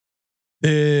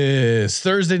This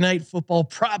Thursday night football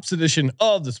props edition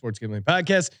of the Sports Gambling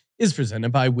Podcast is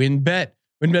presented by WynnBET.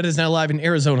 WynnBET is now live in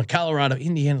Arizona, Colorado,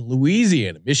 Indiana,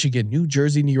 Louisiana, Michigan, New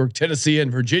Jersey, New York, Tennessee,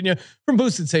 and Virginia. From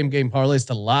boosted same-game parlays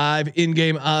to live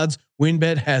in-game odds,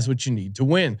 WynnBET has what you need to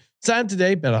win. Sign up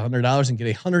today, bet $100 and get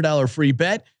a $100 free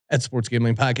bet at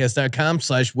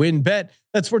sportsgamblingpodcast.com/WynnBET.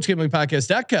 That's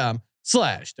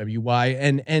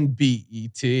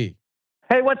sportsgamblingpodcast.com/WYNNBET.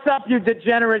 Hey, what's up, you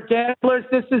degenerate gamblers?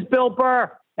 This is Bill Burr,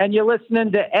 and you're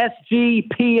listening to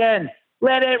SGPN.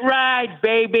 Let it ride,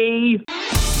 baby.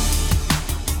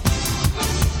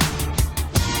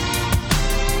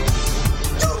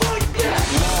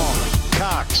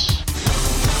 Cox.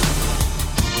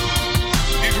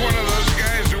 He's one of those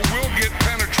guys who will get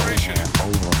penetration.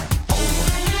 Over.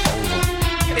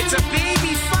 It's a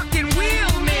baby fucking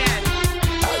wheel, man.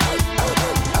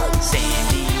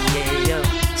 San Diego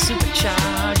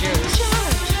Superchargers.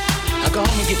 Now go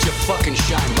home and get your fucking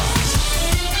shine box.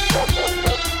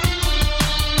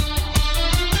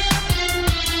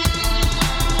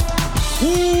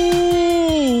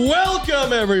 Ooh,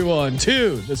 welcome everyone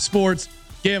to the Sports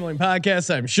Gambling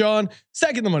Podcast. I'm Sean,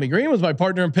 second the money green with my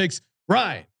partner in picks,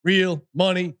 Ryan, Real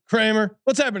Money Kramer.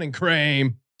 What's happening,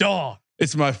 Kramer? Dog.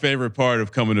 It's my favorite part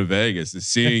of coming to Vegas is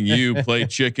seeing you play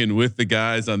chicken with the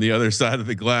guys on the other side of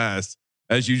the glass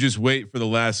as you just wait for the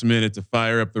last minute to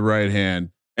fire up the right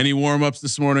hand. Any warm-ups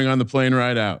this morning on the plane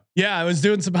ride out? Yeah, I was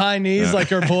doing some high knees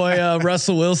like our boy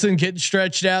Russell Wilson, getting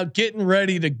stretched out, getting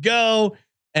ready to go.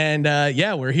 And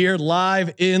yeah, we're here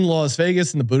live in Las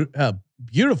Vegas in the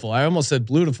beautiful, I almost said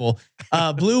beautiful,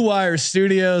 Blue Wire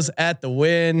Studios at the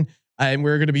Wynn. And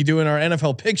we're going to be doing our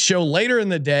NFL pick show later in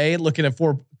the day, looking at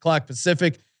 4 o'clock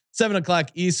Pacific, 7 o'clock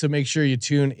East. So make sure you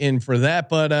tune in for that.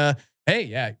 But hey,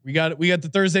 yeah, we got the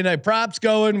Thursday night props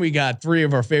going. We got 3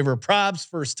 of our favorite props,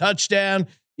 first touchdown,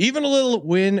 even a little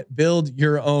win, build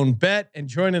your own bet. And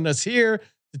joining us here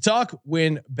to talk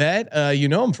WynnBET, you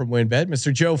know him from WynnBET,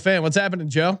 Mr. Joe Fan. What's happening,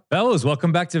 Joe? Fellas,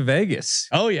 welcome back to Vegas.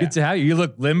 Oh yeah, good to have you. You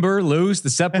look limber, loose. The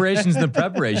separations and the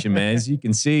preparation, man. As you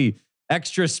can see,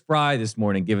 extra spry this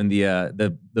morning, given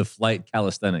the flight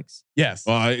calisthenics. Yes.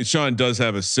 Well, Sean does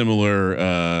have a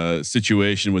similar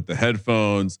situation with the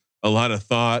headphones. A lot of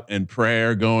thought and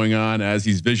prayer going on as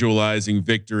he's visualizing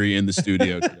victory in the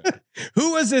studio today.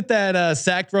 Who was it that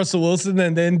sacked Russell Wilson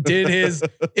and then did his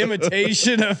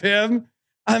imitation of him?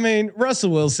 I mean,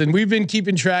 Russell Wilson, we've been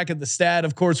keeping track of the stat.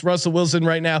 Of course, Russell Wilson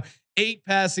right now, 8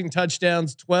 passing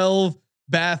touchdowns, 12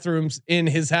 bathrooms in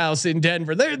his house in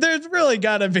Denver. There's really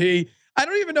gotta be, I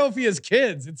don't even know if he has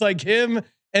kids. It's like him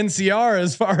and Ciara,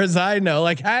 as far as I know.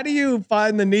 Like, how do you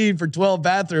find the need for 12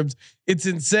 bathrooms? It's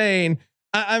insane.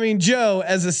 I mean, Joe,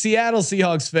 as a Seattle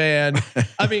Seahawks fan,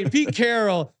 I mean, Pete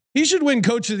Carroll, he should win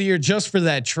Coach of the Year just for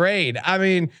that trade. I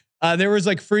mean, there was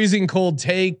like freezing cold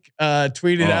take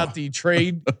tweeted out the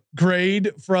trade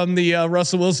grade from the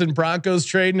Russell Wilson Broncos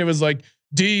trade, and it was like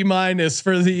D-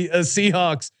 for the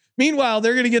Seahawks. Meanwhile,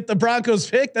 they're going to get the Broncos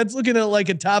pick. That's looking at like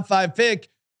a top 5 pick.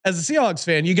 As a Seahawks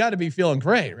fan, you got to be feeling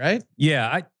great, right?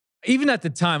 Yeah, even at the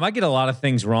time, I get a lot of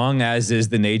things wrong, as is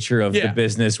the nature of the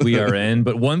business we are in.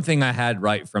 But one thing I had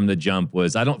right from the jump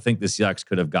was I don't think the Seahawks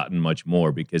could have gotten much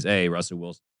more because Russell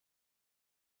Wilson,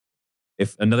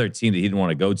 if another team that he didn't want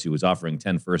to go to was offering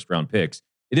 10 first-round picks,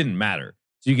 it didn't matter.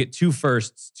 So you get 2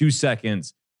 firsts, 2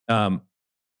 seconds,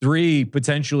 3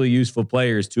 potentially useful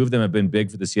players. 2 of them have been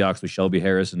big for the Seahawks with Shelby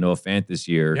Harris and Noah Fant this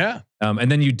year. Yeah.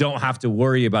 And then you don't have to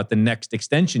worry about the next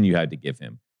extension you had to give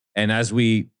him. And as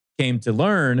we came to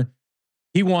learn,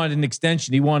 he wanted an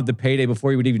extension. He wanted the payday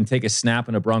before he would even take a snap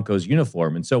in a Broncos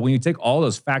uniform. And so when you take all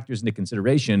those factors into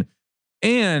consideration,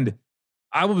 and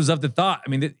I was of the thought, I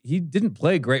mean, he didn't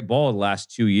play great ball the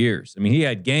last 2 years. I mean, he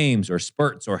had games or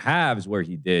spurts or halves where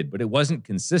he did, but it wasn't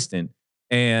consistent.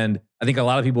 And I think a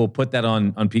lot of people put that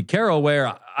on Pete Carroll,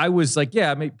 where I was like,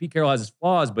 yeah, maybe Pete Carroll has his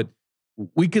flaws, but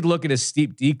we could look at a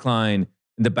steep decline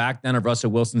in the back down of Russell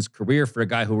Wilson's career for a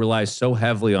guy who relies so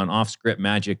heavily on off-script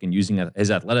magic and using his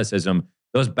athleticism.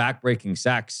 Those back-breaking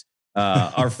sacks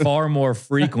are far more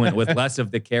frequent with less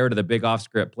of the care to the big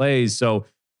off-script plays. So,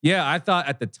 yeah, I thought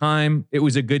at the time it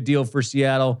was a good deal for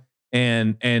Seattle.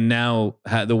 And now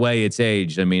the way it's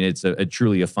aged, I mean, it's a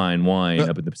truly a fine wine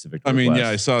up in the Pacific Northwest. I mean, yeah,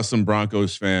 I saw some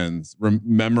Broncos fans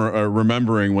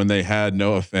remembering when they had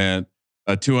Noah Fant,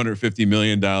 $250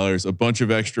 million, a bunch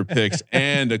of extra picks,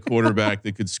 and a quarterback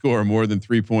that could score more than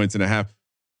 3 points and a half.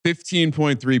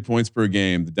 15.3 points per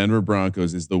game. The Denver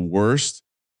Broncos is the worst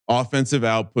offensive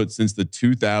output since the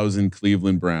 2000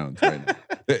 Cleveland Browns. Right now.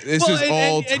 This is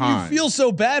all time. And you feel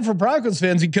so bad for Broncos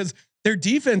fans because their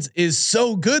defense is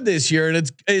so good this year,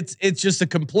 and it's just a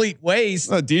complete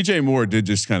waste. DJ Moore did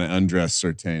just kind of undress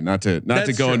Surtain, not to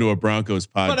That's go true. into a Broncos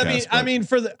podcast. But I mean,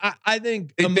 I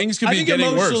think things could I be think getting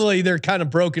worse. emotionally they're kind of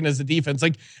broken as a defense.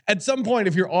 Like at some point,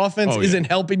 if your offense Oh, isn't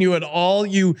helping you at all,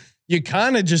 you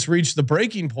kind of just reach the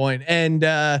breaking point. And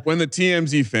when the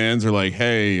TMZ fans are like,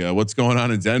 "Hey, what's going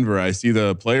on in Denver?" I see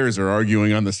the players are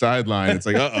arguing on the sideline. It's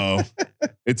like,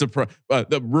 it's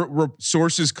the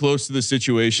sources close to the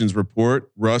situations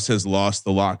report Russ has lost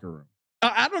the locker room.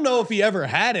 I don't know if he ever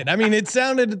had it. I mean, it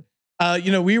sounded.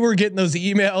 We were getting those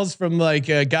emails from like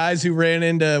guys who ran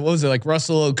into what was it, like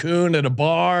Russell Okung at a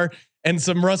bar, and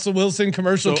some Russell Wilson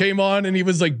commercial came on, and he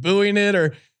was like booing it,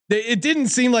 or it didn't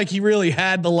seem like he really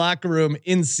had the locker room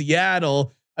in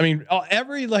Seattle. I mean,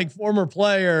 every like former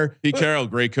player. Pete Carroll,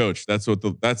 great coach. That's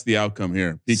the outcome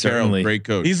here. Pete Certainly. Carroll, great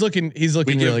coach. He's looking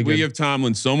really good. We give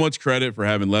Tomlin so much credit for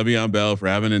having Le'Veon Bell, for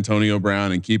having Antonio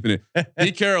Brown, and keeping it.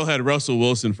 Pete Carroll had Russell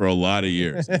Wilson for a lot of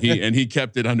years. He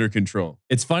kept it under control.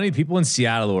 It's funny, people in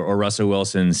Seattle or Russell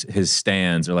Wilson's his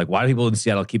stands are like, why do people in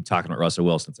Seattle keep talking about Russell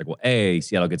Wilson? It's like, well, A,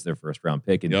 Seattle gets their first round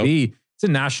pick, and B, it's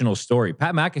a national story.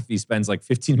 Pat McAfee spends like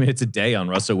 15 minutes a day on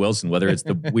Russell Wilson, whether it's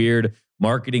the weird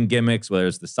marketing gimmicks, whether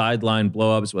it's the sideline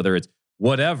blowups, whether it's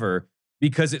whatever,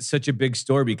 because it's such a big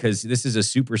story, because this is a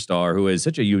superstar who is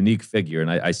such a unique figure.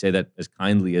 And I say that as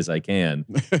kindly as I can.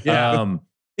 Yeah.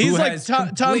 He's who like has Tom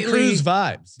completely Cruise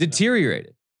vibes.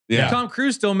 deteriorated. Yeah. Tom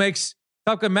Cruise still makes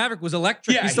Top Gun Maverick was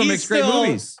electric. Yeah, he still makes great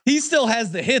movies. He still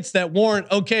has the hits that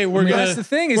warrant. Okay, That's the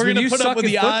thing, is we're when gonna you put suck up with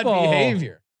at the odd football,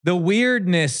 behavior. the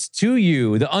weirdness to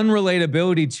you, the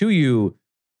unrelatability to you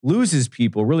loses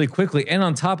people really quickly. And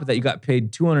on top of that, you got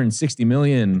paid $260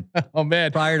 million Oh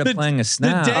man, prior to playing a the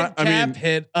snap. dead cap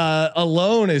hit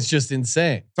alone is just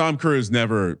insane. Tom Cruise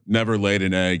never laid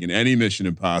an egg in any Mission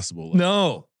Impossible.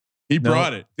 No. He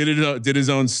brought it. Did his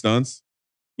own stunts.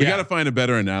 We got to find a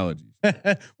better analogy.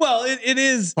 Well, it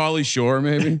is Pauly Shore,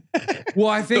 maybe. Well,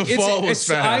 I think The fall was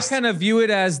I fast. kind of view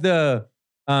it as the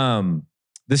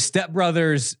Step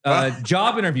Brothers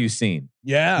job interview scene.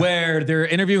 Yeah. Where they're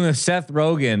interviewing with Seth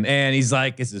Rogen, and he's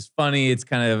like, "This is funny. It's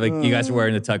kind of like you guys are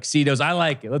wearing the tuxedos. I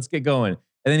like it. Let's get going."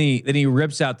 And then he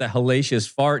rips out that hellacious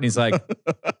fart, and he's like,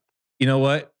 "You know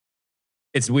what?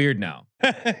 It's weird now.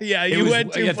 Yeah, It you was-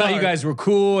 went too I far. thought you guys were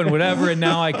cool and whatever, and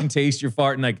now I can taste your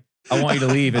fart, and like I want you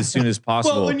to leave as soon as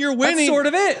possible." Well, when you're winning, that's sort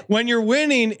of it. When you're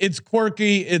winning, it's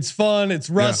quirky, it's fun, it's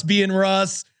Russ being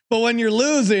Russ. But when you're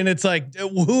losing, it's like,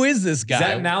 who is this guy? Does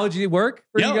that analogy work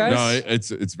for you guys? No,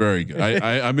 it's very good.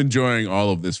 I'm enjoying all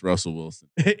of this Russell Wilson.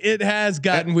 It has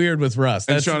gotten weird with Russ.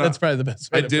 and That's Sean, probably the best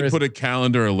way I to did phrase put it. a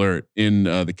calendar alert in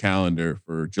the calendar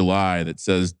for July that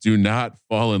says, "Do not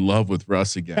fall in love with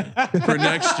Russ again for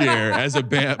next year as a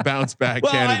bounce back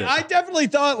Well, candidate." I definitely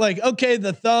thought like, okay,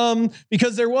 the thumb,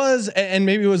 because there was, and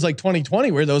maybe it was like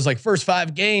 2020 where those like first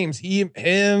 5 games,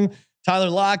 him,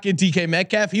 Tyler Lockett, DK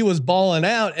Metcalf, he was balling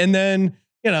out. And then,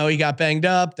 he got banged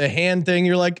up, the hand thing.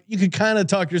 You're like, you could kind of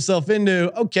talk yourself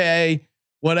into, okay,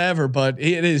 whatever, but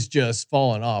it is just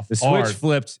falling off. The hard. switch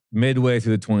flipped midway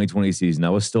through the 2020 season. I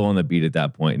was still on the beat at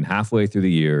that point, and halfway through the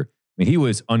year, I mean, he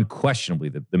was unquestionably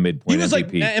the midpoint He was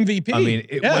MVP. like MVP. I mean,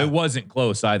 it wasn't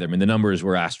close either. I mean, the numbers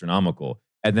were astronomical,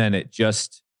 and then it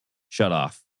just shut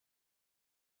off,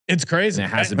 It's crazy.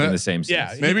 and it hasn't been the same since.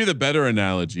 Yeah. Maybe the better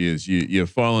analogy is you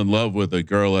fall in love with a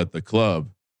girl at the club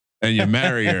and you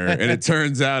marry her, and it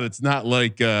turns out it's not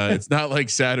like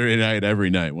Saturday night every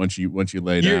night once you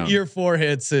lay down. You're 4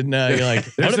 hits and you're like,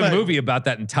 There's what a am I- movie about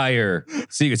that entire.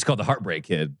 See, it's called The Heartbreak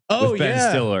Kid. Oh, with Ben yeah.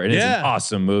 Stiller, and it's Yeah. an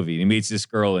awesome movie. He meets this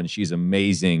girl, and she's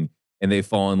amazing, and they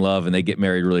fall in love, and they get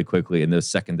married really quickly. And the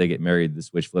second they get married, the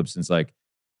switch flips, and it's like,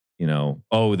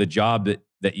 oh, the job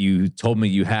that you told me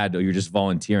you had, you're just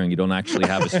volunteering. You don't actually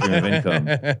have a stream of income.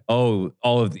 Oh,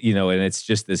 all of and it's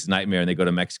just this nightmare. And they go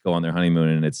to Mexico on their honeymoon,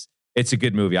 and it's a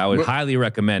good movie. I would highly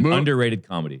recommend. Underrated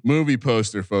comedy. Movie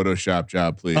poster Photoshop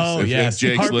job, please. Oh, if yes.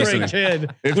 Jake's Heartbreak listening.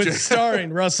 Kid If with Jake-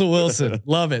 starring Russell Wilson.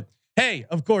 Love it. Hey,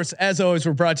 of course, as always,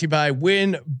 we're brought to you by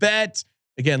WinBet.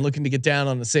 Again, looking to get down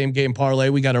on the same game parlay.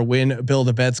 We got our win build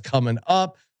a bets coming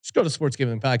up. Just go to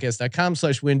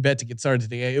sportsgamblingpodcast.com/winbet to get started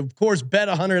today. Of course, bet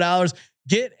 $100.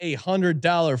 Get a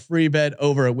 $100 free bet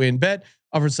over at WinBet.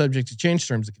 Offer subject to change,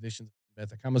 terms and conditions.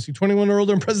 Bet.com must be 21 or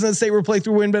older and present in the state where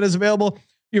playthrough WinBet is available. If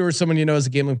you or someone you know has a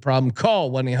gambling problem,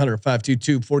 call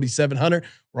 1-800-522-4700.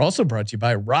 We're also brought to you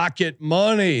by Rocket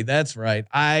Money. That's right.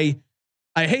 I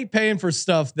hate paying for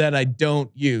stuff that I don't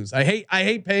use. I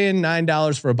hate paying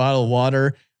 $9 for a bottle of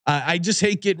water. I just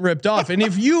hate getting ripped off. And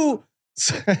if you,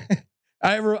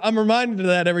 I'm reminded of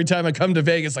that every time I come to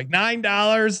Vegas, like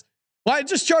 $9. Why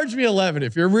just charge me 11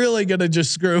 if you're really gonna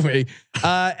just screw me?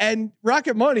 And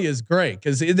Rocket Money is great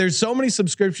because there's so many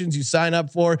subscriptions you sign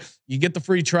up for. You get the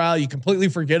free trial, you completely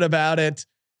forget about it,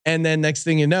 and then next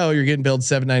thing you know, you're getting billed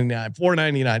 $7.99,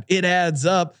 $4.99. It adds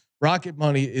up. Rocket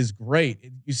Money is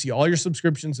great. You see all your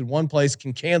subscriptions in one place.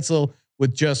 Can cancel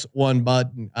with just one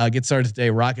button. Get started today.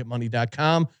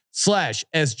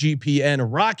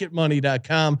 RocketMoney.com/SGPN.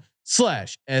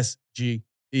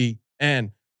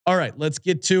 RocketMoney.com/SGPN. All right, let's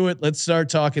get to it. Let's start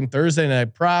talking Thursday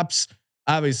night props.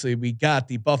 Obviously, we got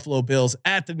the Buffalo Bills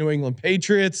at the New England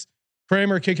Patriots.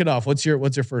 Kramer, kick it off. What's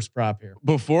your first prop here?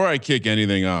 Before I kick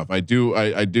anything off, I do,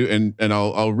 and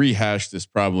I'll rehash this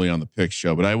probably on the pick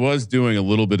show, but I was doing a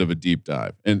little bit of a deep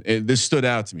dive, and this stood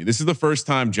out to me. This is the first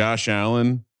time Josh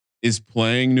Allen is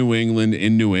playing New England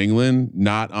in New England,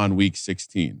 not on week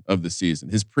 16 of the season.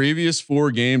 His previous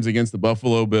 4 games against the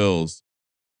Buffalo Bills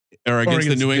or against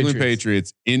the New England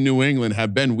Patriots in New England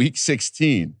have been week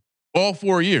 16, all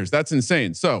 4 years. That's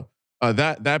insane. So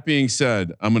that being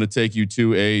said, I'm going to take you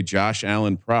to a Josh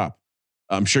Allen prop.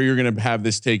 I'm sure you're going to have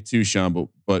this take too, Sean,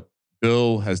 but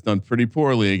Bill has done pretty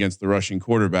poorly against the rushing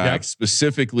quarterbacks. Yep.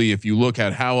 Specifically, if you look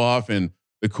at how often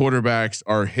the quarterbacks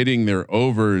are hitting their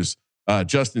overs,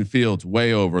 Justin Fields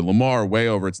way over, Lamar way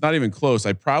over. It's not even close.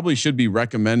 I probably should be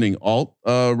recommending alt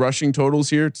rushing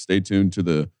totals here. Stay tuned to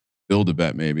the build a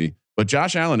bet maybe, but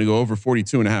Josh Allen to go over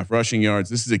 42.5 rushing yards.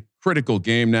 This is a critical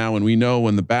game now. And we know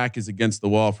when the back is against the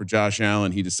wall for Josh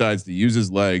Allen, he decides to use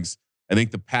his legs. I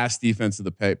think the pass defense of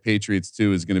the Patriots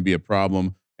too is going to be a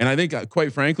problem. And I think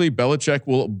quite frankly, Belichick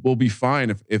will be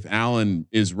fine if Allen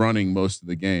is running most of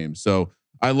the game. So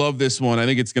I love this one. I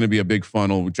think it's going to be a big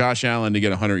funnel. Josh Allen to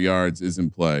get 100 yards is in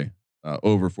play,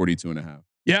 over 42.5.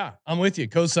 Yeah, I'm with you.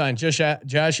 Cosign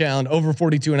Josh Allen over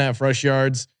 42.5 rush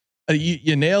yards.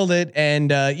 You nailed it.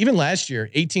 And even last year,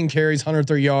 18 carries,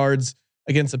 103 yards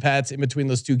against the Pats in between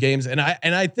those 2 games. And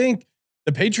I think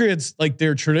the Patriots, like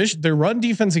their run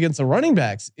defense against the running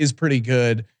backs is pretty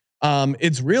good.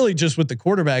 It's really just with the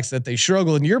quarterbacks that they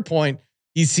struggle. And your point,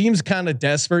 he seems kind of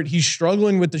desperate. He's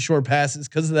struggling with the short passes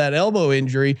because of that elbow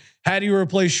injury. How do you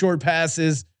replace short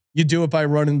passes? You do it by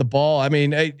running the ball. I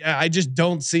mean, I just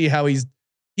don't see how he's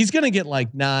going to get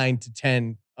like 9 to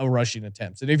 10 rushing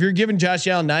attempts. And if you're giving Josh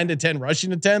Allen 9 to 10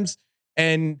 rushing attempts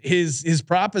and his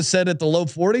prop is set at the low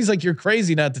 40s, like you're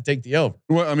crazy not to take the over.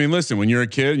 Well, I mean, listen, when you're a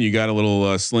kid and you got a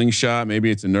little slingshot,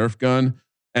 maybe it's a Nerf gun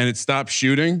and it stops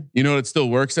shooting, you know what it still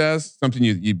works as? Something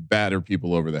you batter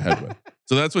people over the head with.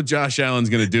 So that's what Josh Allen's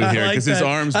going to do here because his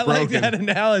arm's broken. I like that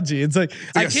analogy. It's like,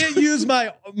 I can't use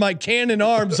my cannon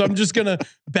arm, so I'm just going to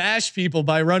bash people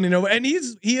by running over. And he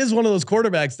is one of those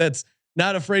quarterbacks that's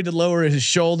not afraid to lower his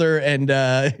shoulder and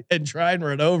try and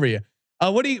run over you.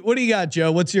 What do you got,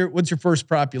 Joe? What's your first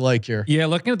prop you like here? Yeah,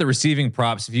 looking at the receiving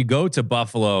props, if you go to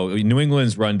Buffalo, New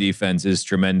England's run defense is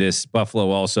tremendous.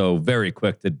 Buffalo also very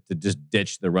quick to just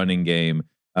ditch the running game,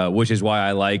 which is why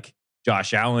I like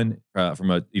Josh Allen from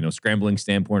a scrambling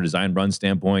standpoint, design run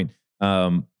standpoint.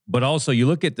 But also you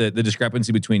look at the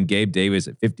discrepancy between Gabe Davis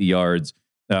at 50 yards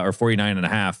or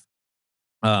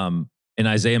 49.5 and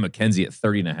Isaiah McKenzie at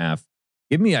 30.5.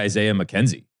 Give me Isaiah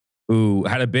McKenzie, who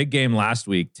had a big game last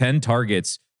week, 10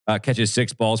 targets, catches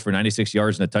 6 balls for 96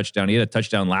 yards and a touchdown. He had a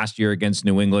touchdown last year against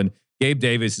New England. Gabe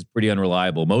Davis is pretty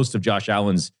unreliable. Most of Josh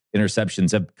Allen's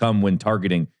interceptions have come when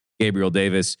targeting Gabriel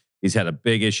Davis. He's had a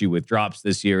big issue with drops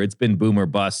this year. It's been boom or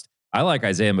bust. I like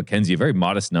Isaiah McKenzie, a very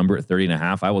modest number at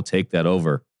 30.5. I will take that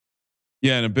over.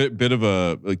 Yeah, and a bit of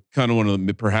a kind of one of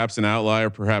the, perhaps an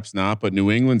outlier, perhaps not. But New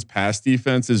England's pass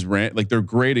defense is they're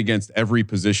great against every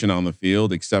position on the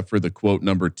field except for the quote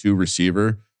number 2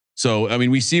 receiver. So I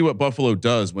mean, we see what Buffalo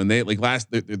does when they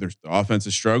their offense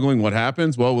is struggling. What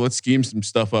happens? Well, let's scheme some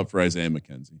stuff up for Isaiah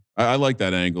McKenzie. I like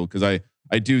that angle because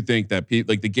I do think that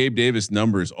like the Gabe Davis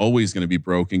number is always going to be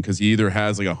broken because he either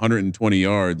has like 120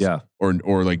 yards,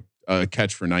 or like a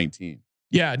catch for 19.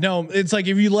 Yeah, no, it's like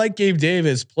if you like Gabe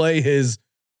Davis, play his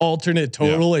alternate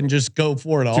total and just go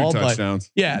for it 2 all.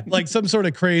 touchdowns. But yeah, like some sort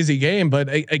of crazy game. But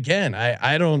again,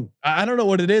 I don't know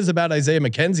what it is about Isaiah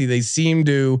McKenzie. They seem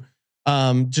to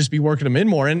just be working him in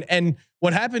more. And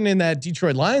what happened in that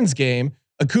Detroit Lions game,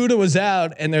 Okudah was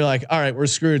out and they're like, all right, we're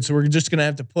screwed. So we're just going to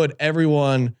have to put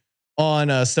everyone on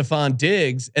Stephon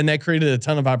Diggs. And that created a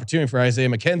ton of opportunity for Isaiah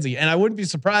McKenzie. And I wouldn't be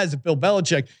surprised if Bill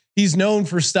Belichick, he's known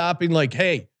for stopping like,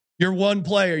 hey, you're one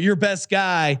player, your best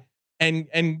guy, and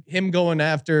him going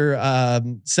after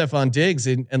Stephon Diggs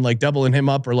and like doubling him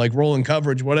up or like rolling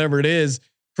coverage, whatever it is,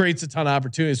 creates a ton of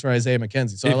opportunities for Isaiah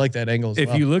McKenzie. So I like that angle as well.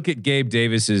 If you look at Gabe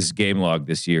Davis's game log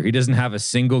this year, he doesn't have a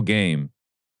single game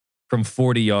from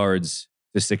 40 yards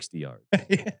to 60 yards.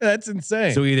 That's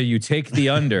insane. So either you take the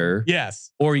under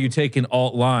yes. or you take an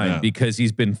alt line Yeah. because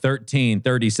he's been 13,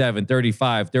 37,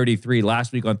 35, 33.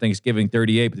 Last week on Thanksgiving,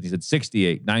 38, but then he said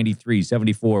 68, 93,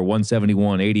 74,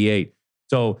 171, 88.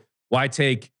 So why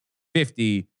take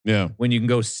 50 Yeah. when you can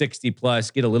go 60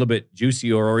 plus, get a little bit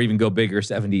juicier or even go bigger,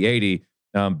 70, 80,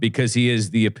 because he is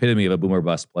the epitome of a boomer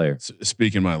bust player.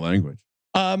 Speaking my language.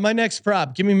 My next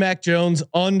prop, give me Mac Jones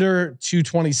under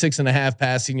 226.5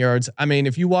 passing yards. I mean,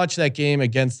 if you watch that game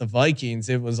against the Vikings,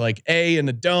 it was like in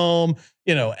the dome,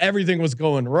 everything was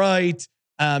going right.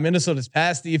 Minnesota's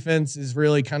pass defense is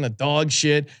really kind of dog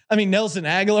shit. I mean, Nelson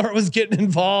Aguilar was getting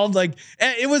involved. Like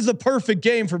it was the perfect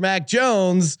game for Mac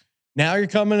Jones. Now you're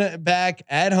coming back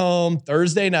at home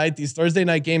Thursday night. These Thursday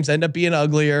night games end up being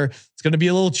uglier. It's going to be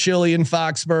a little chilly in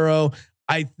Foxborough.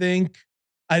 I think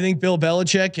Bill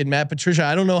Belichick and Matt Patricia,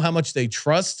 I don't know how much they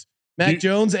trust Mac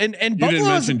Jones and You Buffalo didn't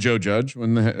mention Joe Judge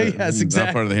when Yes, that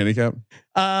exactly. part of the handicap.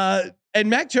 And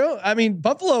Mac Jones, I mean,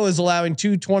 Buffalo is allowing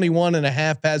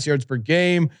 221.5 pass yards per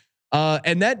game.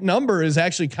 And that number is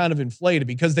actually kind of inflated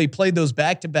because they played those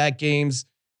back-to-back games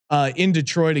in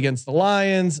Detroit against the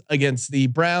Lions, against the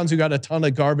Browns, who got a ton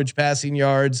of garbage passing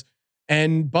yards.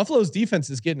 And Buffalo's defense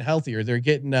is getting healthier. They're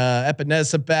getting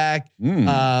Epinesa back.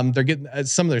 They're getting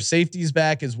some of their safeties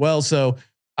back as well. So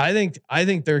I think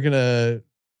they're gonna.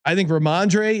 I think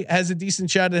Ramondre has a decent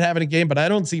shot at having a game, but I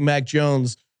don't see Mac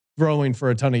Jones throwing for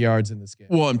a ton of yards in this game.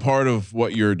 Well, and part of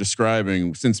what you're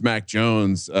describing, since Mac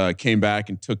Jones came back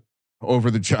and took over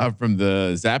the job from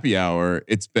the Zappy Hour,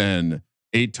 it's been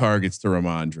 8 targets to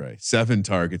Ramondre, 7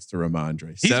 targets to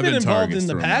Ramondre. He's 7 been involved targets in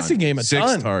the to passing Ramondre, game a 6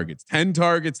 ton. targets, 10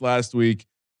 targets last week.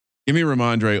 Give me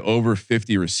Ramondre over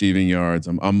 50 receiving yards.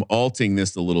 I'm alting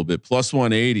this a little bit, plus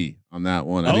 180 on that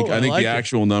one. I think I like the it.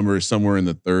 actual number is somewhere in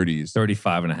the 30s.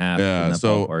 35 and a half. Yeah, in that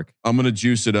so ballpark. I'm gonna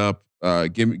juice it up.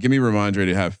 Give me Ramondre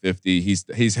to have 50.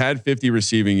 He's had 50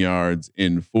 receiving yards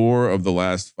in 4 of the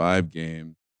last 5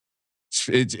 games.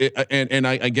 And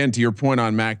I, again, to your point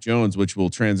on Mac Jones, which will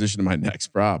transition to my next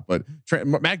prop, but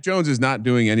Mac Jones is not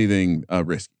doing anything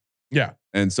risky. Yeah.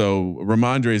 And so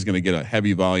Ramondre is going to get a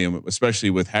heavy volume, especially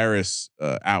with Harris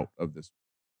out of this.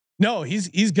 No,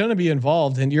 he's going to be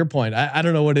involved. And to your point, I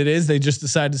don't know what it is. They just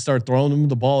decided to start throwing him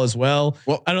the ball as well.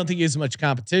 Well, I don't think he has much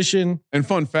competition. And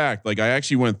fun fact, like I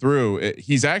actually went through it,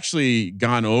 he's actually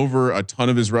gone over a ton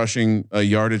of his rushing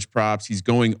yardage props. He's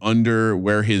going under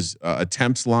where his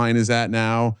attempts line is at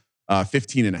now,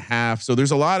 15.5. So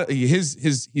there's a lot of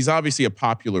he's obviously a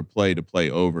popular play to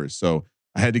play over. So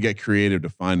I had to get creative to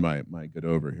find my good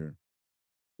over here.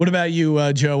 What about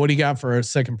you, Joe? What do you got for a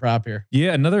second prop here?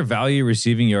 Yeah, another value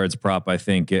receiving yards prop, I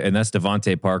think, and that's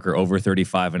Devontae Parker over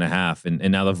 35.5.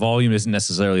 And now the volume isn't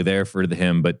necessarily there for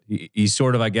him, but he's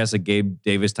sort of, I guess, a Gabe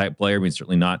Davis type player. I mean,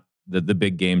 certainly not the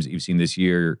big games that you've seen this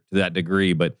year to that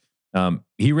degree, but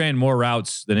he ran more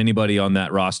routes than anybody on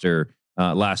that roster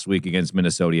last week against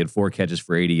Minnesota. He had 4 catches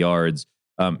for 80 yards.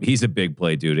 He's a big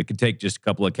play, dude. It could take just a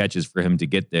couple of catches for him to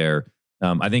get there.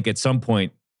 I think at some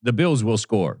point the Bills will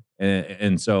score.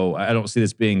 And so I don't see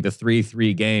this being the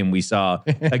 3-3 game we saw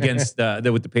against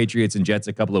with the Patriots and Jets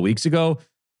a couple of weeks ago.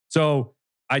 So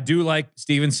I do like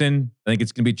Stevenson. I think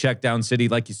it's going to be check down city.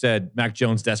 Like you said, Mac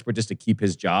Jones desperate just to keep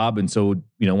his job. And so,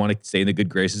 want to stay in the good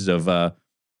graces of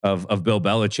Bill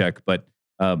Belichick. But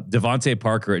Devontae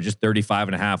Parker at just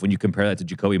 35.5, when you compare that to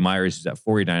Jacoby Myers, who's at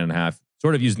 49.5,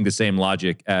 sort of using the same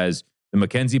logic as the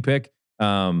McKenzie pick.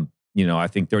 I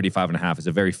think 35.5 is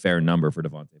a very fair number for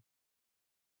Devontae.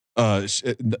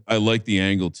 I like the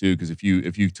angle too, because if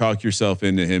you talk yourself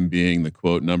into him being the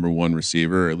quote number 1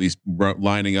 receiver, or at least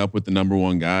lining up with the number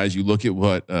 1 guys, you look at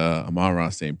what Amon-Ra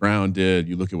St. Brown did,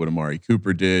 you look at what Amari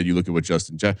Cooper did, you look at what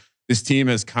Justin this team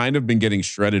has kind of been getting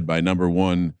shredded by number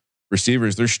 1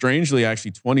 receivers. They're strangely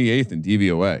actually 28th in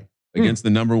DVOA against the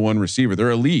number 1 receiver.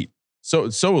 They're elite, so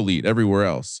elite everywhere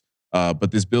else.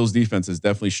 But this Bills defense has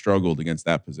definitely struggled against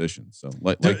that position. So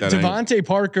like that. Devontae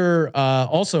Parker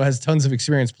also has tons of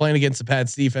experience playing against the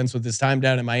Pats defense with his time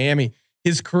down in Miami.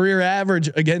 His career average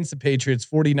against the Patriots,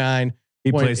 49.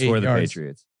 He plays for the yards.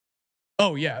 Patriots.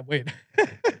 Oh yeah, wait.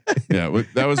 Yeah,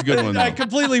 that was a good one. I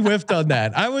completely whiffed on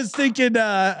that. I was thinking,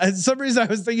 some reason I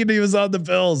was thinking he was on the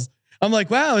Bills. I'm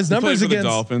like, wow, his numbers against the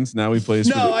Dolphins. Now he plays.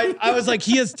 No, I was like,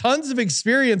 he has tons of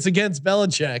experience against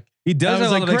Belichick. He does have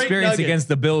a lot of experience nugget. against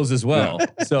the Bills as well.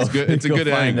 Yeah. So it's a good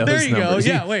angle. There you go.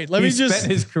 Yeah, wait. Let me just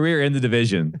spent his career in the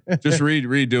division. Just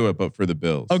redo it, but for the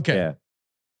Bills. Okay. Yeah.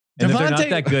 And if they're not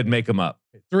that good, make them up.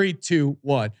 3, 2,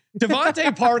 1.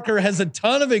 Devontae Parker has a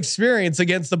ton of experience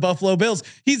against the Buffalo Bills.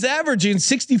 He's averaging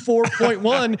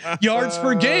 64.1 yards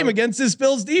per game against this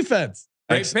Bills defense.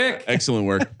 Great pick. Excellent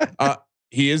work.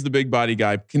 he is the big body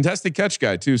guy, contested catch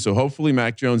guy too. So hopefully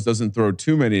Mac Jones doesn't throw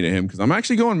too many to him, because I'm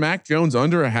actually going Mac Jones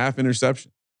under a half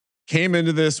interception. Came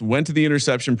into this, went to the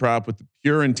interception prop with the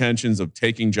pure intentions of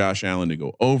taking Josh Allen to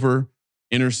go over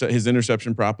his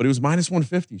interception prop, but it was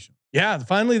 -150. Sean. Yeah,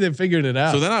 finally they figured it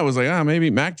out. So then I was like, maybe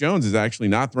Mac Jones is actually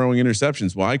not throwing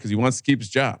interceptions. Why? Because he wants to keep his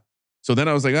job. So then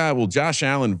I was like, well, Josh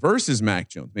Allen versus Mac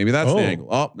Jones. Maybe that's the angle.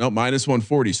 Oh, no,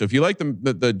 -140. So if you like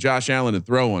the Josh Allen to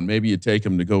throw one, maybe you take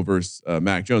him to go versus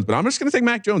Mac Jones. But I'm just going to take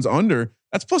Mac Jones under.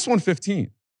 That's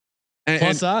 +115.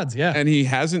 Plus odds, yeah. And he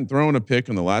hasn't thrown a pick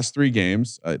in the last 3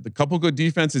 games. The couple good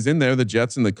defenses in there, the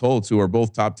Jets and the Colts, who are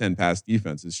both top 10 pass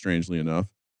defenses, strangely enough.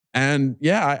 And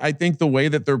yeah, I think the way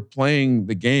that they're playing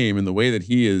the game and the way that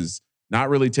he is not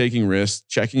really taking risks,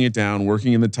 checking it down,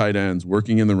 working in the tight ends,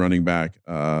 working in the running back.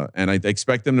 And I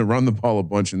expect them to run the ball a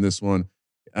bunch in this one.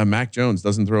 Mac Jones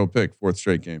doesn't throw a pick, 4th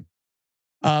straight game.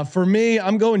 For me,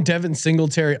 I'm going Devin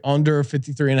Singletary under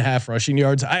 53.5 rushing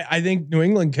yards. I think New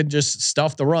England could just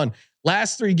stuff the run.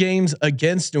 Last 3 games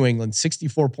against New England,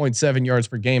 64.7 yards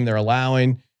per game they're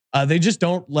allowing. They just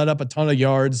don't let up a ton of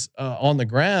yards on the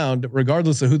ground,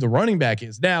 regardless of who the running back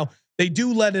is. Now, they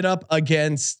do let it up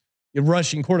against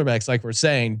rushing quarterbacks, like we're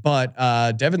saying, but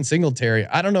Devin Singletary,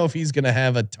 I don't know if he's going to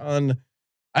have a ton.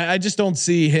 I just don't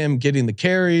see him getting the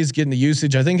carries, getting the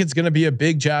usage. I think it's going to be a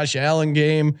big Josh Allen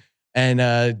game. And,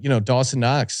 Dawson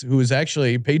Knox, who is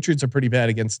actually, Patriots are pretty bad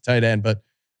against the tight end, but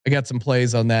I got some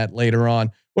plays on that later on.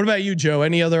 What about you, Joe?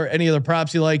 Any other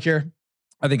props you like here?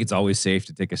 I think it's always safe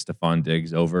to take a Stephon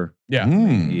Diggs over. Yeah.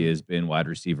 He has been wide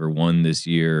receiver 1 this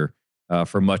year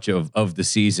for much of the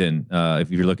season.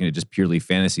 If you're looking at just purely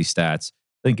fantasy stats,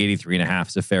 I think 83.5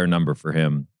 is a fair number for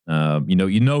him.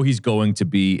 He's going to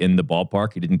be in the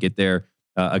ballpark. He didn't get there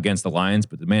against the Lions,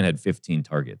 but the man had 15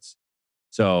 targets.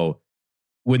 So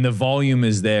when the volume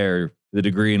is there, the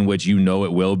degree in which it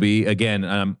will be, again,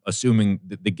 I'm assuming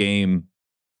that the game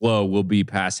flow will be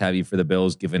pass heavy for the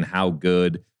Bills, given how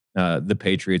good the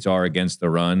Patriots are against the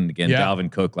run. Again, Dalvin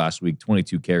Cook last week,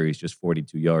 22 carries, just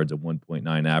 42 yards, a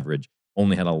 1.9 average,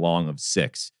 only had a long of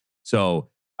 6. So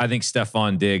I think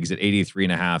Stephon Diggs at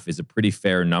 83.5 is a pretty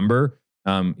fair number.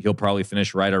 He'll probably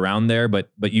finish right around there,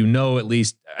 but at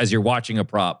least as you're watching a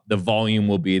prop, the volume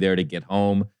will be there to get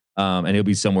home. And he'll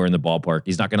be somewhere in the ballpark.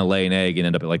 He's not going to lay an egg and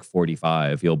end up at like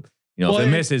 45. He'll, if it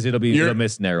misses, it'll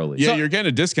miss narrowly. Yeah, you're getting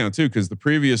a discount too, because the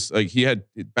previous, he had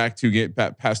past 2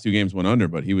 games went under,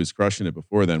 but he was crushing it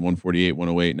before then. 148,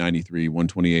 108, 93,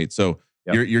 128. So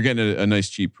you're getting a nice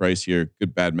cheap price here.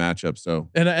 Good bad matchup. So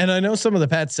and I know some of the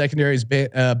Pats secondaries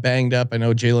banged up. I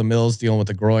know Jalen Mills dealing with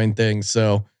the groin thing.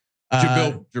 So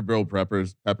Jabril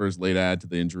Peppers late add to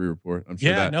the injury report. I'm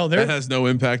sure that has no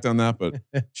impact on that, but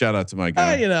shout out to my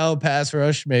guy. Pass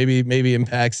rush maybe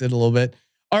impacts it a little bit.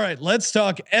 All right, let's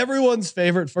talk everyone's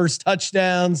favorite first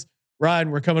touchdowns.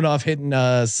 Ryan, we're coming off hitting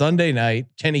Sunday night.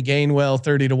 Kenny Gainwell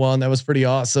 30-1. That was pretty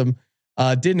awesome.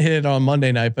 Didn't hit it on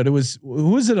Monday night, but who was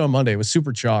it on Monday? It was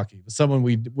super chalky. It was someone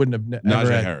we wouldn't have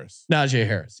Najee Harris. Najee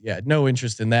Harris. Yeah, no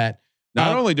interest in that.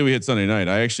 Not only do we hit Sunday night,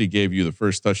 I actually gave you the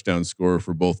first touchdown scorer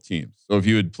for both teams. So if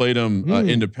you had played them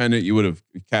independent, you would have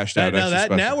cashed out.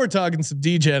 Now we're talking some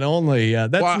DGen only.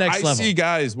 That's next level. I see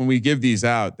guys when we give these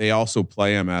out, they also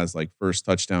play them as like first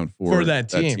touchdown for that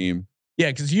team.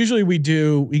 Yeah, because usually we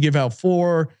give out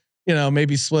 4.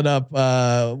 Maybe split up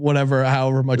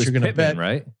however much you're going to bet.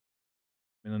 Right.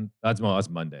 That's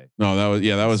Monday. No,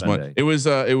 that was Monday. It was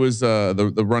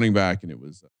the running back, and it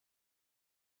was.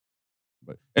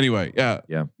 But anyway, yeah.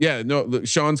 No,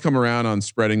 Sean's come around on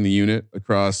spreading the unit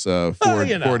across 4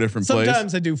 different plays.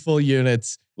 Sometimes I do full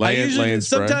units.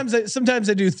 Sometimes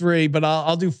I do 3, but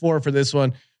I'll do 4 for this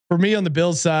one. For me on the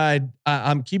Bills side,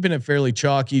 I'm keeping it fairly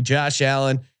chalky. Josh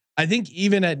Allen, I think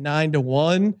even at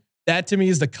 9-1, that to me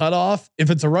is the cutoff.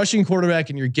 If it's a rushing quarterback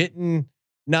and you're getting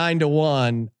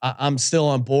 9-1, I'm still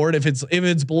on board. If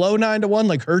it's below 9-1,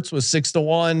 like Hurts was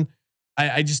 6-1.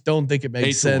 I just don't think it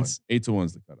makes sense. 8-1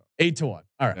 is the cutoff. 8-1.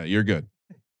 All right. Yeah, you're good.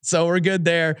 So we're good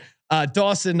there.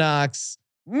 Dawson Knox,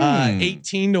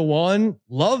 18-1.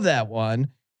 Love that one.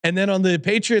 And then on the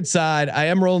Patriots side, I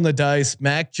am rolling the dice.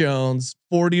 Mac Jones,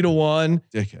 40-1.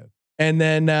 Dickhead. And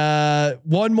then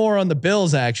one more on the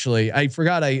Bills, actually. I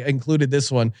forgot I included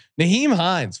this one. Nyheim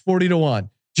Hines, 40-1.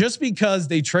 Just because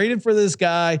they traded for this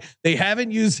guy. They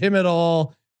haven't used him at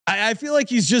all. I feel like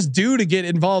he's just due to get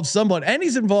involved somewhat. And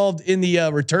he's involved in the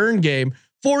return game.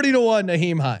 40-1,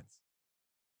 Nyheim Hines.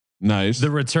 Nice. The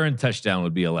return touchdown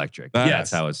would be electric. That's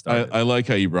how it started. I like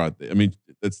how you brought that. I mean,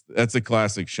 that's a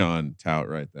classic Sean tout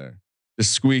right there.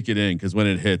 Just squeak it in, because when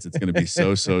it hits, it's going to be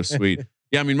so sweet.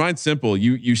 Yeah, I mean, mine's simple.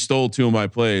 You stole 2 of my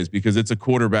plays because it's a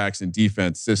quarterbacks and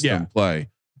defense system play.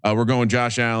 We're going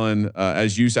Josh Allen,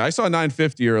 as you said. I saw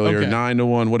 950 earlier, Okay.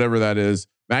 9-1, whatever that is.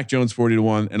 Mac Jones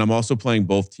 40-1, and I'm also playing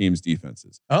both teams'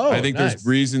 defenses. Oh, I think nice. there's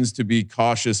reasons to be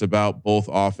cautious about both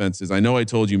offenses. I know I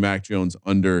told you Mac Jones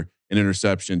under an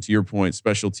interception. To your point,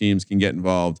 special teams can get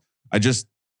involved.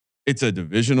 It's a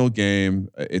divisional game.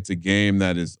 It's a game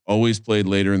that is always played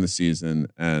later in the season,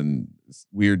 and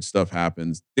weird stuff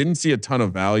happens. Didn't see a ton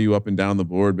of value up and down the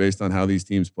board based on how these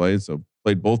teams played. So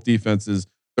played both defenses.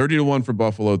 30-1 for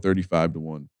Buffalo,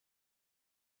 35-1.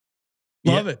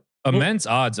 Love it. Immense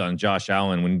odds on Josh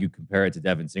Allen when you compare it to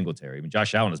Devin Singletary. I mean,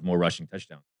 Josh Allen has more rushing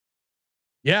touchdowns.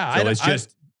 Yeah. So it's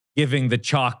just giving the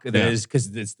chalk that is because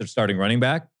it's their starting running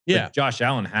back. Yeah. But Josh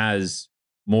Allen has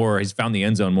more. He's found the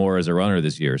end zone more as a runner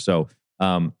this year. So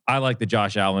I like the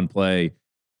Josh Allen play.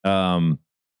 Again,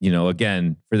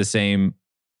 for the same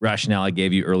rationale I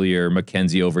gave you earlier,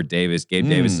 McKenzie over Davis. Gabe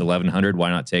Davis is 1,100.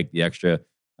 Why not take the extra,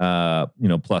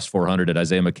 plus 400 at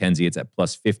Isaiah McKenzie? It's at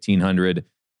plus 1,500.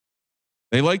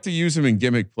 They like to use him in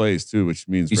gimmick plays too, which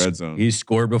means red zone. He's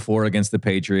scored before against the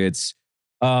Patriots.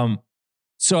 The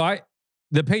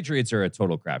Patriots are a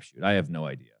total crapshoot. I have no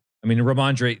idea. I mean,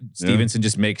 Ramondre Stevenson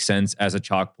just makes sense as a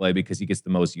chalk play because he gets the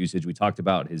most usage. We talked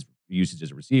about his usage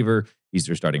as a receiver. He's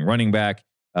their starting running back.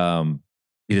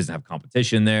 He doesn't have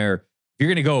competition there. If you're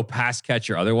going to go pass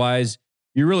catcher otherwise,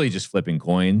 you're really just flipping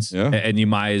coins. Yeah. And you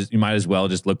might as well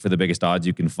just look for the biggest odds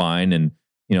you can find. And,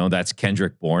 that's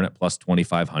Kendrick Bourne at plus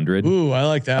 2,500. Ooh, I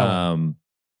like that one.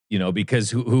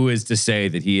 Because who is to say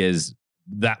that he is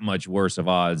that much worse of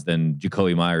odds than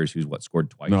Jacoby Myers, who's scored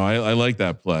twice? No, I like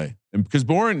that play. And because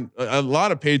Bourne, a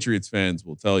lot of Patriots fans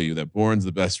will tell you that Bourne's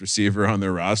the best receiver on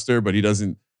their roster, but he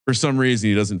doesn't, for some reason,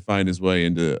 he doesn't find his way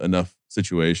into enough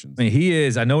situations. I mean, he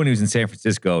is. I know when he was in San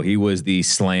Francisco, he was the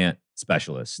slant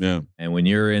specialist. Yeah. And when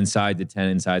you're inside the 10,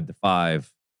 inside the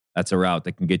 5, that's a route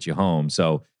that can get you home.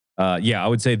 So, I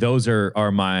would say those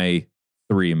are my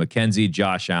 3: McKenzie,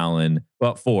 Josh Allen,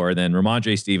 4, then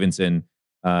Ramondre Stevenson.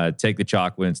 Take the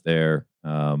chalk wins there,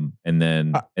 and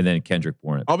then Kendrick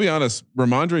Bourne. I'll be honest,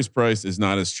 Ramondre's price is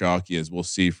not as chalky as we'll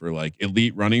see for like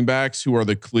elite running backs who are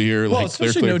the clear,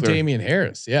 especially clear. Damian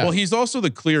Harris. Yeah. Well, he's also the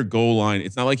clear goal line.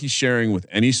 It's not like he's sharing with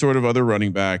any sort of other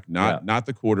running back, not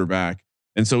the quarterback.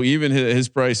 And so even his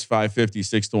price 550,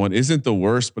 6-1 isn't the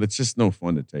worst, but it's just no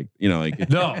fun to take.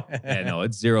 No,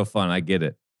 it's zero fun. I get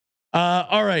it.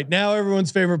 All right, now everyone's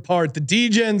favorite part: the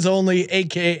DGens only,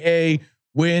 aka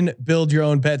win, build your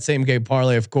own bet, same game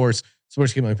parlay, of course.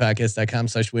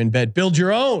 sportsgamblingpodcast.com/winbet. Build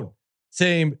your own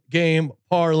same game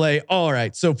parlay. All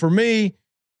right, so for me,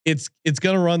 it's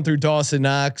gonna run through Dawson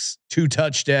Knox, 2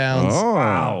 touchdowns. Oh.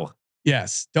 Wow.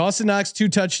 Yes, Dawson Knox 2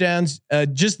 touchdowns.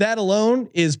 Just that alone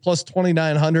is plus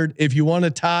 2,900. If you want to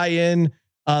tie in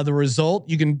the result,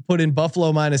 you can put in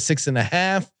Buffalo minus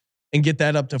 6.5 and get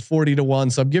that up to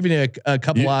 40-1. So I'm giving you a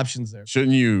couple options there.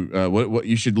 Shouldn't you? What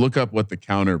you should look up what the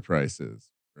counter price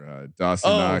is for Dawson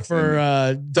Knox.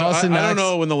 Dawson Knox. I don't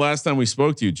know when the last time we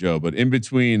spoke to you, Joe, but in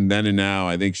between then and now,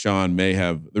 I think Sean may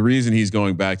have the reason he's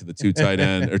going back to the 2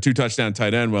 touchdown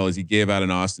tight end. Well, is he gave out an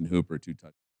Austin Hooper 2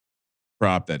 touchdown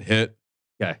prop that hit.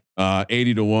 Okay.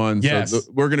 80-1. Yes. So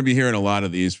we're going to be hearing a lot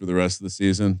of these for the rest of the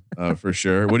season, for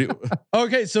sure. What do you?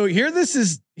 Okay, so hear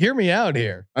me out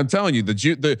here. I'm telling you,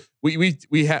 we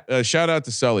shout out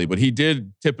to Sully, but he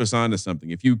did tip us onto something.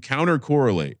 If you counter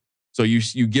correlate, so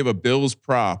you give a Bills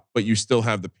prop, but you still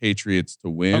have the Patriots to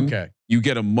win. Okay, you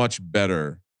get a much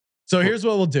better. So here's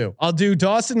what we'll do. I'll do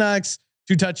Dawson Knox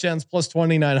 2 touchdowns plus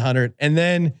 2,900, and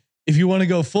then if you want to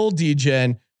go full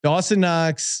DGen, Dawson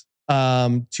Knox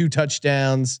 2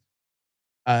 touchdowns,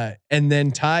 and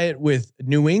then tie it with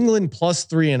New England plus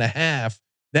 3.5.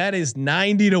 That is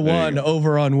 90-1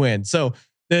 over on win. So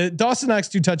the Dawson Knox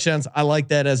 2 touchdowns, I like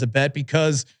that as a bet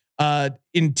because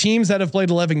in teams that have played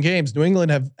 11 games, New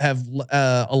England have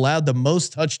allowed the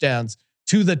most touchdowns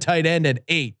to the tight end at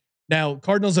 8. Now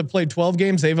Cardinals have played 12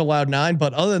 games; they've allowed 9.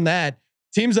 But other than that,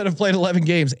 teams that have played 11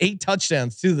 games, 8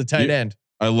 touchdowns to the tight end.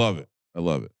 I love it.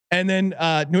 And then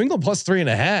New England plus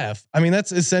 3.5. I mean,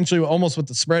 that's essentially almost what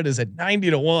the spread is at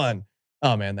 90-1.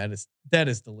 Oh man, that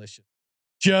is delicious.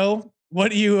 Joe,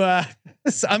 what do you?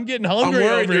 I'm getting hungry. I'm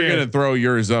worried over you're here. going to throw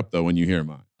yours up though when you hear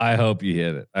mine. I hope you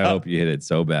hit it. I hope you hit it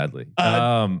so badly.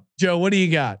 Joe, what do you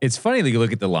got? It's funny that you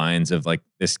look at the lines of like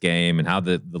this game and how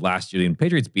the last year the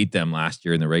Patriots beat them last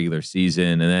year in the regular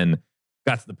season and then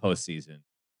got to the postseason.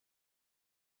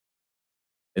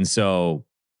 And so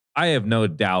I have no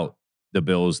doubt the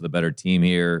Bills are the better team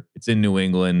here. It's in New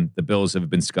England. The Bills have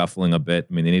been scuffling a bit.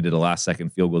 I mean, they needed a last-second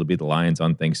field goal to beat the Lions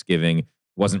on Thanksgiving. It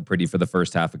wasn't pretty for the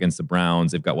first half against the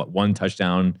Browns. They've got 1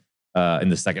 touchdown in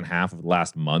the second half of the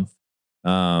last month.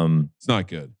 It's not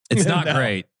good. It's not No.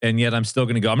 great, and yet I'm still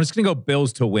going to go. I'm just going to go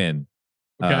Bills to win.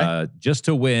 Okay. Just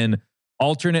to win.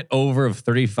 Alternate over of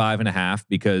 35.5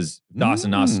 because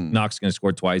Dawson Knox going to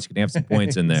score twice. Going to have some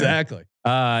points in there. Exactly.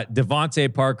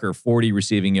 Devontae Parker, 40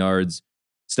 receiving yards.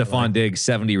 Stephon Diggs,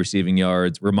 70 receiving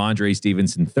yards. Ramondre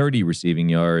Stevenson, 30 receiving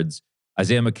yards.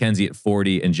 Isaiah McKenzie at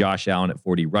 40 and Josh Allen at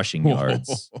 40 rushing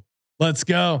yards. Let's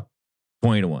go.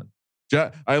 20-1.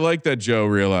 I like that Joe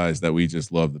realized that we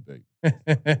just love the big.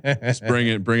 Just bring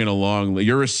it along.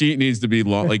 Your receipt needs to be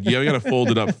long. Like you got to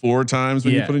fold it up 4 times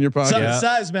when you Yeah. put it in your pocket.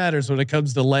 Size matters when it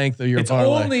comes to length of your It's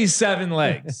parlay. only 7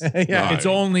 legs. Yeah. It's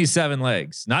only 7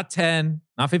 legs, not 10,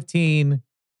 not 15, just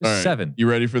All right. 7. You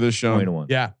ready for this, Sean? 20-1.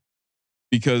 Yeah.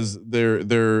 Because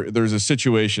there's a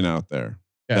situation out there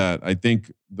Yeah. that I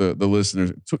think the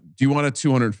listeners. Do you want a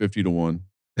 250 to 1?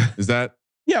 Is that?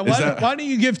 Yeah. Is that- Why don't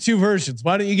you give 2 versions?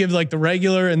 Why don't you give like the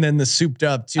regular and then the souped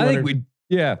up 200? I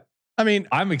think I mean,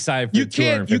 I'm excited for you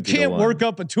can't work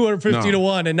up a 250 No. to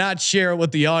 1 and not share it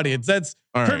with the audience. That's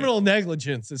All right. criminal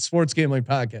negligence. It's Sports Gambling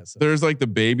Podcast. There's like the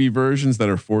baby versions that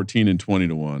are 14 and 20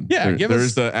 to 1. Yeah, give there's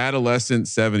us- the adolescent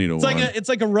 70 to It's 1.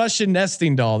 like a Russian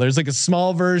nesting doll. There's like a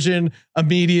small version, a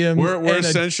medium. we're and a-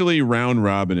 essentially round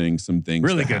robining some things.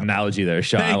 Really to good happen. analogy there,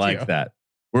 Sean. I Thank like you. that.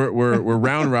 We're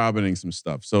round robining some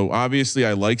stuff. So obviously,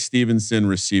 I like Stevenson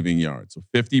receiving yards. So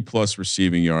 50 plus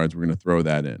receiving yards. We're going to throw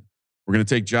that in. We're going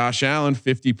to take Josh Allen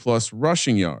 50 plus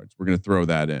rushing yards. We're going to throw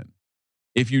that in.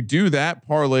 If you do that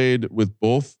parlayed with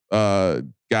both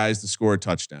guys to score a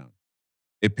touchdown,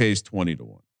 it pays 20 to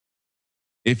 1.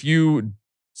 If you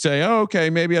say, oh, okay,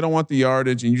 maybe I don't want the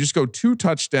yardage, and you just go 2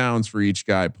 touchdowns for each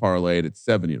guy parlayed, it's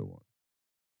 70 to 1.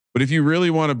 But if you really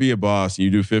want to be a boss, and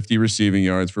you do 50 receiving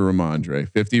yards for Ramondre,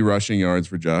 50 rushing yards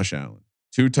for Josh Allen,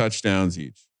 2 touchdowns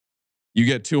each, you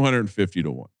get 250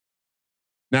 to 1.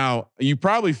 Now, you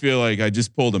probably feel like I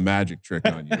just pulled a magic trick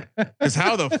on you. Because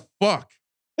how the fuck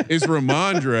is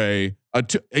Ramondre?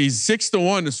 He's 6 to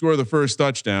 1 to score the first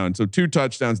touchdown. So 2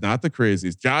 touchdowns, not the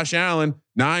craziest. Josh Allen,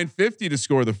 950 to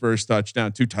score the first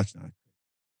touchdown, 2 touchdowns.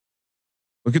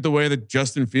 Look at the way that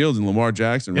Justin Fields and Lamar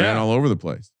Jackson ran all over the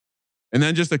place. And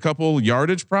then just a couple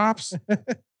yardage props. How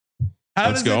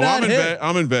Let's does go. it not hit?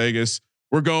 I'm in Vegas.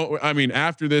 We're going. I mean,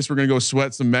 after this, we're gonna go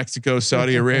sweat some Mexico,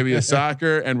 Saudi Arabia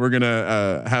soccer, and we're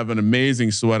gonna have an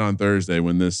amazing sweat on Thursday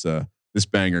when this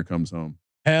banger comes home.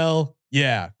 Hell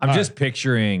yeah. I'm All just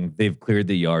picturing they've cleared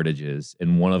the yardages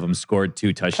and one of them scored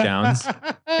 2 touchdowns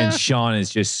and Sean is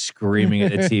just screaming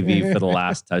at the TV for the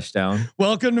last touchdown.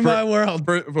 Welcome to my world.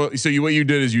 So what you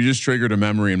did is you just triggered a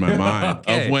memory in my mind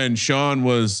Okay. of when Sean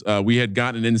was. We had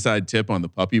gotten an inside tip on the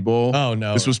Puppy Bowl. Oh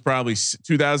no. This was probably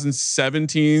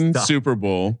 2017 Stop. Super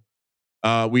Bowl.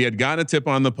 We had gotten a tip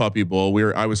on the Puppy Bowl.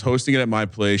 I was hosting it at my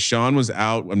place. Sean was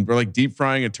out and we're like deep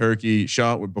frying a turkey.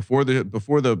 Sean before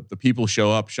the people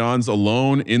show up. Sean's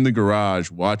alone in the garage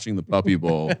watching the Puppy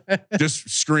Bowl, just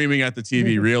screaming at the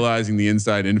TV, realizing the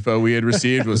inside info we had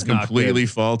received was Not completely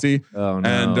faulty. Oh no.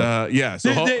 And yeah,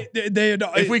 so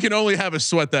if we can only have a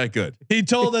sweat that good, he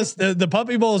told us the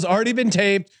Puppy Bowl has already been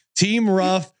taped. Team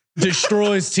Rough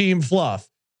destroys Team Fluff.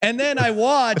 And then I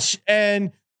watch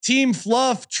and Team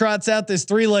Fluff trots out this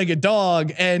 3-legged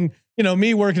dog. And, you know,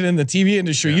 me working in the TV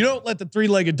industry, you don't let the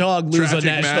 3-legged dog lose Tragic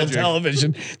on national magic.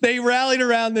 television. They rallied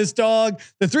around this dog.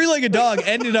 The 3-legged dog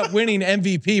ended up winning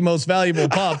MVP, most valuable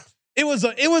pup. It was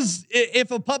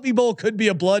if a Puppy Bowl could be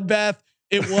a bloodbath,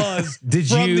 it was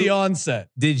from the onset.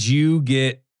 Did you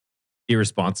get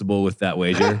irresponsible with that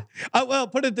wager? Well,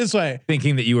 put it this way.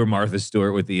 Thinking that you were Martha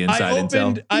Stewart with the inside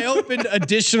intel? I opened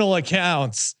additional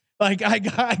accounts. Like I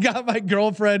got my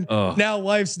girlfriend, Ugh. now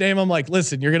wife's name. I'm like,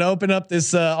 listen, you're gonna open up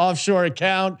this offshore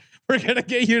account. We're gonna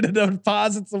get you to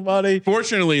deposit some money.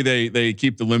 fortunately they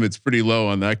keep the limits pretty low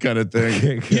on that kind of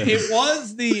thing. It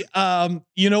was the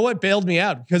you know what bailed me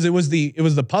out because it was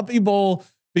the Puppy Bowl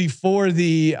before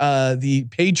the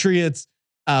Patriots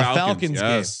Falcons game,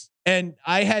 yes. and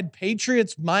I had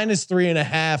Patriots minus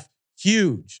 3.5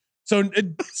 huge.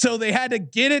 So they had to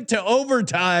get it to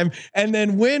overtime and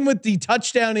then win with the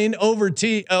touchdown in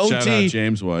OT Shout out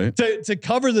James White. to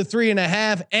cover the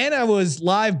 3.5. And I was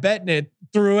live betting it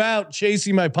throughout,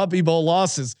 chasing my Puppy Bowl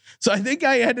losses. So I think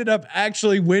I ended up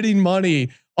actually winning money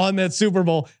on that Super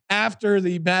Bowl after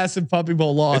the massive Puppy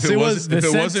Bowl loss. If it the wasn't for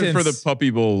the sentence- Puppy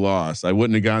Bowl loss, I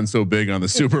wouldn't have gotten so big on the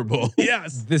Super Bowl.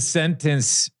 yes. The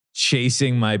sentence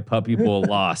 "chasing my Puppy Bowl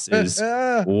loss" is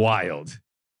wild.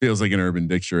 Feels like an Urban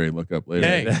Dictionary lookup later.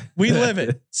 Hey, we live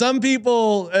it. Some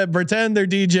people pretend they're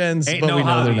degens, Ain't but no we know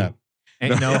hobby. they're not.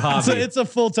 Ain't no hobby. It's a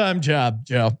full-time job,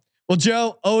 Joe. Well,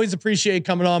 Joe, always appreciate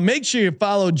coming on. Make sure you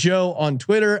follow Joe on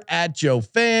Twitter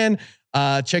 @JoeFan.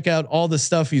 Check out all the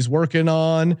stuff he's working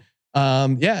on.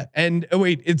 Yeah. And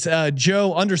wait, it's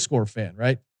Joe _fan,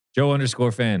 right? Joe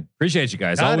 _fan. Appreciate you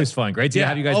guys. Got Always it. fun. Great to Yeah,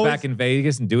 have you guys always. back in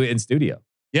Vegas and do it in studio.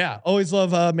 Yeah. Always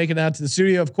love making it out to the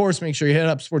studio. Of course, make sure you hit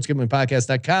up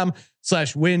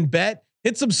sportsgamblingpodcast.com/winbet.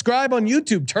 Hit subscribe on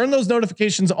YouTube. Turn those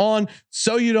notifications on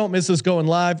so you don't miss us going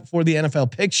live for the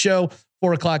NFL Pick Show,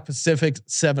 4:00 Pacific,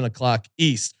 7:00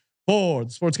 East. For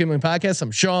the Sports Gambling Podcast,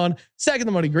 I'm Sean, stacking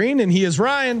the money green, and he is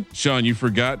Ryan. Sean, you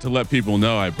forgot to let people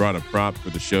know I brought a prop for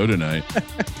the show tonight.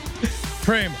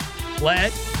 Kramer.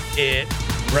 Let it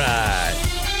ride.